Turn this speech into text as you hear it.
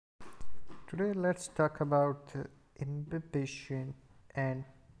Today let's talk about imbibition and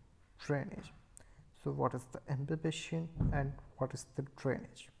drainage. So what is the imbibition and what is the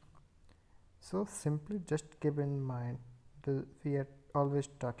drainage? So simply just keep in mind we are always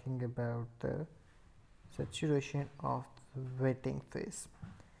talking about the saturation of the wetting phase.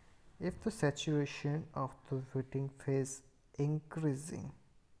 If the saturation of the wetting phase increasing,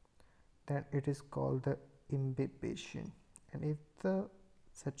 then it is called the imbibition, and if the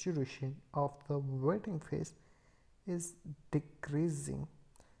saturation of the wetting phase is decreasing,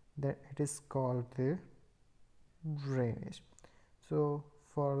 then it is called the drainage. So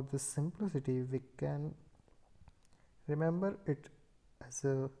for the simplicity, we can remember it as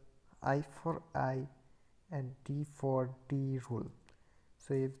a I for I and D for D rule.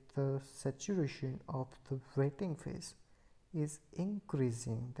 So if the saturation of the wetting phase is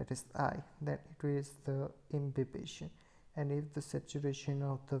increasing, that is I, then it is the imbibition, and if the saturation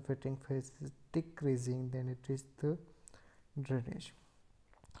of the wetting phase is decreasing, then it is the drainage.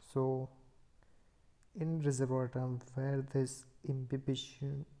 So in reservoir term, where this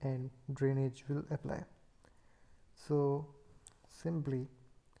imbibition and drainage will apply. So simply,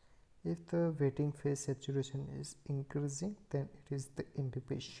 if the wetting phase saturation is increasing, then it is the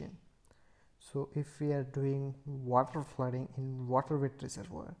imbibition. So if we are doing water flooding in water wet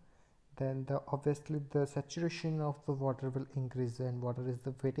reservoir, then obviously the saturation of the water will increase, and water is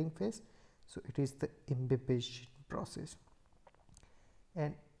the wetting phase, so it is the imbibition process.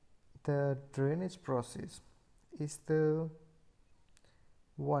 And the drainage process is the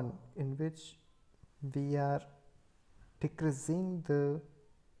one in which we are decreasing the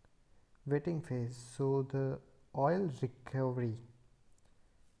wetting phase, so the oil recovery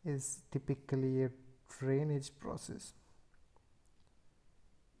is typically a drainage process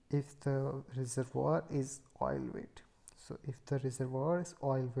if the reservoir is oil wet. So if the reservoir is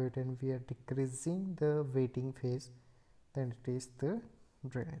oil wet and we are decreasing the wetting phase, then it is the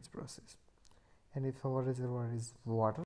drainage process. And if our reservoir is water